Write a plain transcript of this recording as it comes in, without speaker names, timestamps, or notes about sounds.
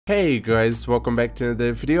Hey guys, welcome back to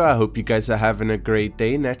another video. I hope you guys are having a great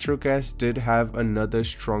day. Natural gas did have another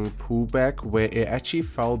strong pullback where it actually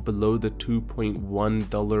fell below the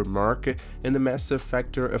 $2.1 mark, and the massive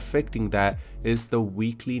factor affecting that is the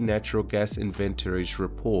weekly natural gas inventories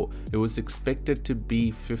report. It was expected to be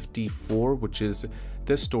 54, which is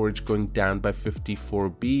the storage going down by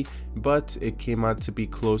 54B, but it came out to be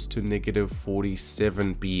close to negative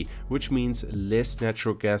 47B, which means less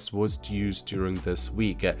natural gas was used during this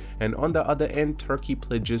week. And on the other end, Turkey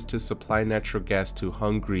pledges to supply natural gas to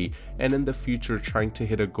Hungary, and in the future trying to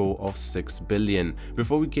hit a goal of 6 billion.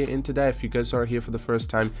 Before we get into that, if you guys are here for the first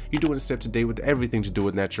time, you do want to stay up to date with everything to do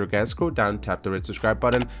with natural gas, scroll down, tap the red subscribe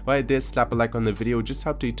button. While this, slap a like on the video, just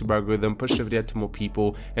help the YouTube algorithm push the video to more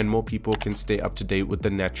people, and more people can stay up to date with the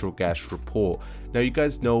natural gas report. Now, you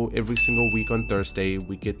guys know every single week on Thursday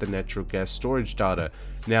we get the natural gas storage data.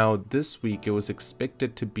 Now this week it was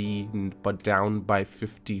expected to be down by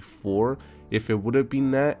 54. If it would have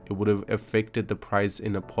been that, it would have affected the price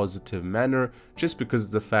in a positive manner, just because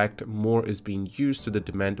of the fact more is being used, so the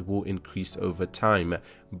demand will increase over time.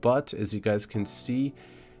 But as you guys can see,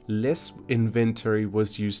 less inventory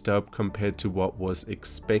was used up compared to what was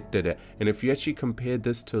expected. And if you actually compare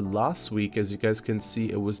this to last week, as you guys can see,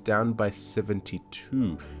 it was down by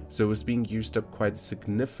 72, so it was being used up quite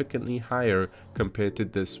significantly higher compared to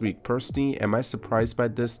this week. Personally, am I surprised by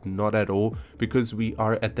this? Not at all, because we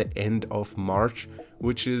are at the end of March,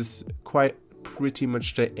 which is quite pretty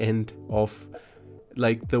much the end of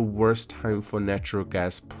like the worst time for natural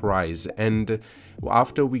gas price. And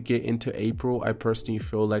after we get into April, I personally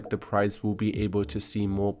feel like the price will be able to see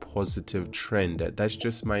more positive trend. That's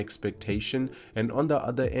just my expectation. And on the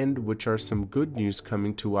other end, which are some good news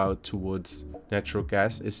coming towards natural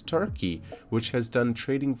gas, is Turkey, which has done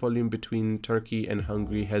trading volume between Turkey and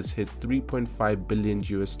Hungary has hit 3.5 billion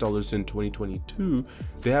US dollars in 2022.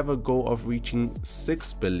 They have a goal of reaching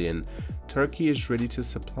 6 billion. Turkey is ready to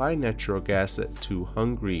supply natural gas to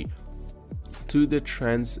Hungary. To the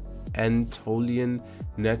Trans-Anatolian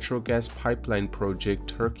natural gas pipeline project,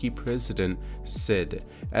 Turkey president said,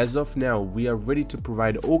 "As of now, we are ready to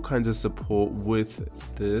provide all kinds of support with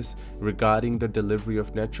this regarding the delivery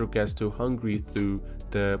of natural gas to Hungary through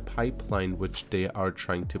the pipeline which they are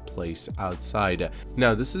trying to place outside."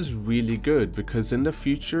 Now this is really good, because in the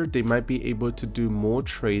future they might be able to do more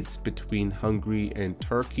trades between Hungary and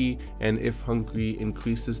Turkey, and if Hungary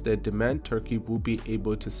increases their demand, Turkey will be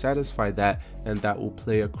able to satisfy that, and that will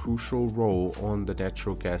play a crucial role on the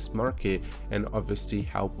natural gas market and obviously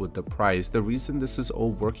help with the price. The reason this is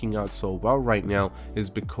all working out so well right now is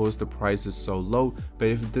because the price is so low, but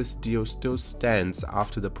if this deal still stands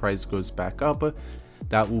after the price goes back up,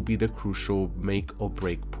 that will be the crucial make or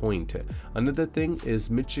break point. Another thing is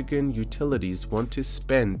Michigan utilities want to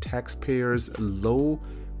spend taxpayers' low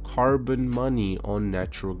carbon money on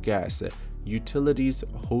natural gas. Utilities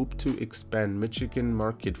hope to expand Michigan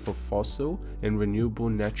market for fossil and renewable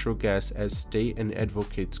natural gas as state and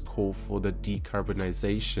advocates call for the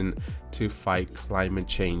decarbonization to fight climate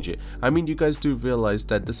change. I mean, you guys do realize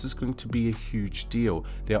that this is going to be a huge deal.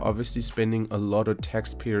 They're obviously spending a lot of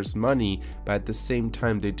taxpayers' money, but at the same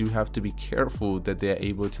time they do have to be careful that they're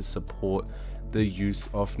able to support the use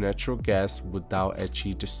of natural gas without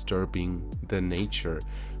actually disturbing the nature.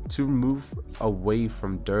 To move away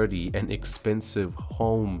from dirty and expensive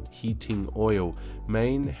home heating oil,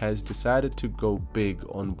 Maine has decided to go big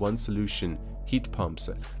on one solution: heat pumps.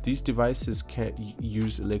 These devices can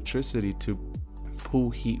use electricity to pull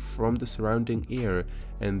heat from the surrounding air,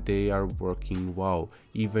 and they are working well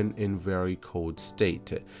even in very cold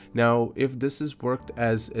state. Now, if this is worked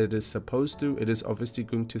as it is supposed to, it is obviously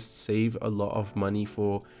going to save a lot of money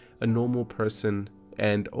for a normal person.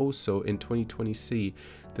 And also in 2020,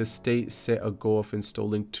 the state set a goal of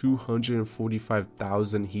installing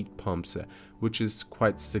 245,000 heat pumps, which is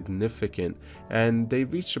quite significant, and they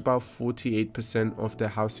reached about 48% of the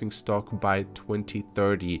housing stock by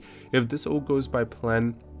 2030. If this all goes by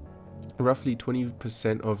plan, roughly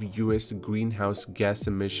 20% of US greenhouse gas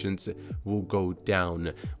emissions will go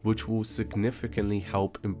down, which will significantly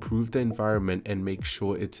help improve the environment and make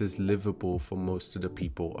sure it is livable for most of the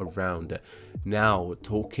people around. Now,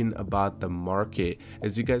 talking about the market,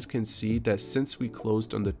 as you guys can see that since we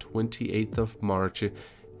closed on the 28th of March,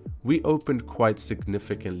 we opened quite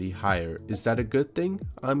significantly higher. Is that a good thing?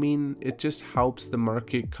 I mean, it just helps the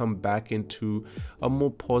market come back into a more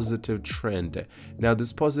positive trend. Now,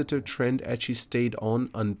 this positive trend actually stayed on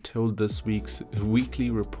until this week's weekly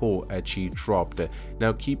report actually dropped.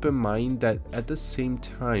 Now, keep in mind that at the same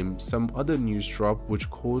time, some other news dropped which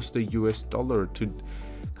caused the US dollar to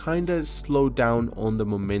kinda slowed down on the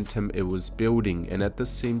momentum it was building, and at the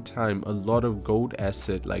same time a lot of gold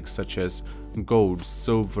asset like such as gold,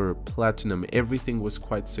 silver, platinum, everything was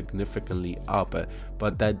quite significantly up,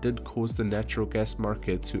 but that did cause the natural gas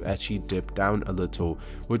market to actually dip down a little,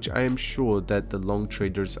 which I am sure that the long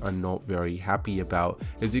traders are not very happy about.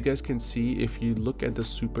 As you guys can see, if you look at the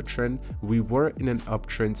super trend, we were in an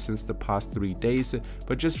uptrend since the past 3 days,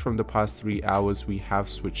 but just from the past 3 hours we have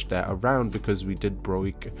switched that around because we did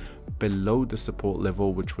break below the support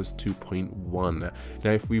level, which was 2.1.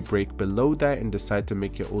 Now if we break below that and decide to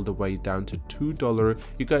make it all the way down to $2,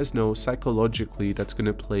 you guys know psychologically that's going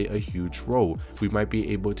to play a huge role. We might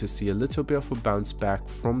be able to see a little bit of a bounce back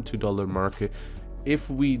from $2 market. If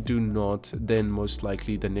we do not, then most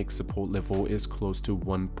likely the next support level is close to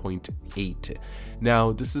 1.8.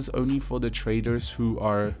 Now this is only for the traders who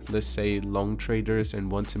are, let's say, long traders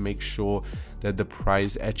and want to make sure that the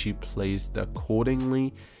price actually plays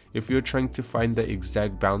accordingly. If you're trying to find the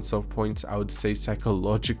exact bounce off points, I would say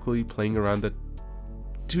psychologically playing around the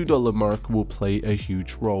 $2 mark will play a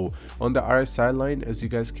huge role. On the RSI line, as you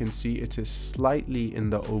guys can see, it is slightly in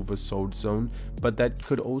the oversold zone, but that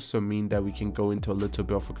could also mean that we can go into a little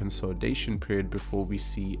bit of a consolidation period before we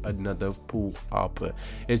see another pull up.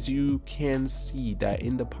 As you can see that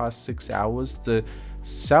in the past 6 hours, the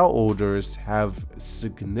sell orders have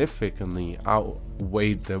significantly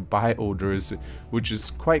outweighed the buy orders, which is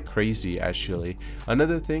quite crazy actually.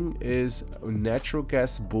 Another thing is natural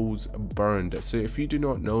gas bulls burned. So if you do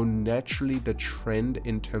not know, naturally the trend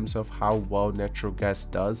in terms of how well natural gas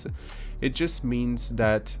does, it just means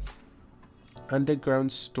that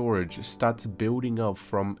underground storage starts building up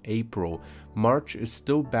from April. March is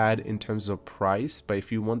still bad in terms of price, but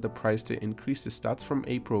if you want the price to increase, it starts from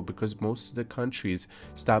April because most of the countries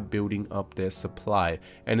start building up their supply,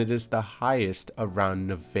 and it is the highest around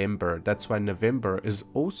November. That's why November is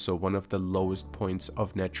also one of the lowest points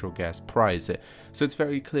of natural gas price. So it's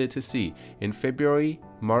very clear to see in February,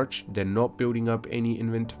 March, they're not building up any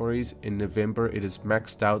inventories. In November, it is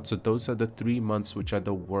maxed out. So those are the 3 months which are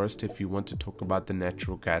the worst if you want to talk about the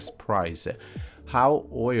natural gas price. How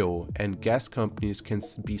oil and gas companies can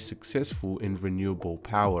be successful in renewable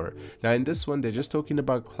power. Now in this one, they're just talking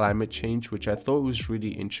about climate change, which I thought was really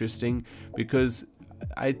interesting because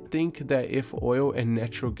I think that if oil and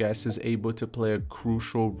natural gas is able to play a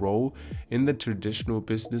crucial role in the traditional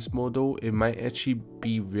business model, it might actually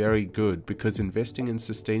be very good because investing in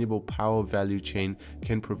sustainable power value chain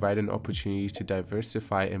can provide an opportunity to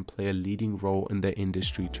diversify and play a leading role in the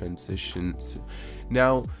industry transitions.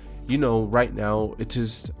 Now, you know, right now it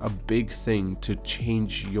is a big thing to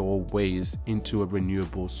change your ways into a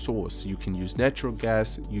renewable source. You can use natural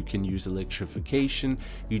gas, you can use electrification,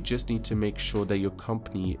 you just need to make sure that your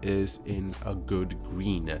company is in a good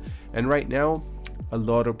green. And right now a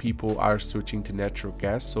lot of people are switching to natural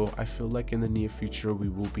gas, so I feel like in the near future we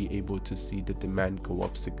will be able to see the demand go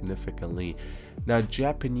up significantly. Now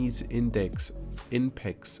Japanese index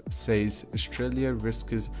INPEX says Australia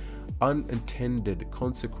risks unintended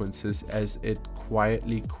consequences as it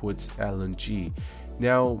quietly quits LNG.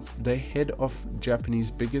 Now, the head of Japanese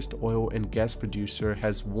biggest oil and gas producer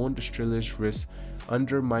has warned Australia's risks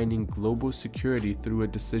undermining global security through a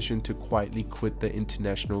decision to quietly quit the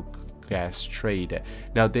international gas trade.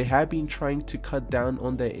 Now, they have been trying to cut down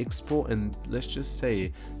on their export, and let's just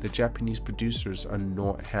say the Japanese producers are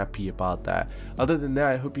not happy about that. Other than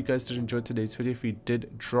that, I hope you guys did enjoy today's video. If you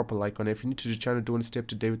did, drop a like on it. If you're new to the channel, don't want to stay up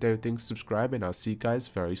to date with everything, subscribe, and I'll see you guys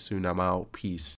very soon. I'm out. Peace.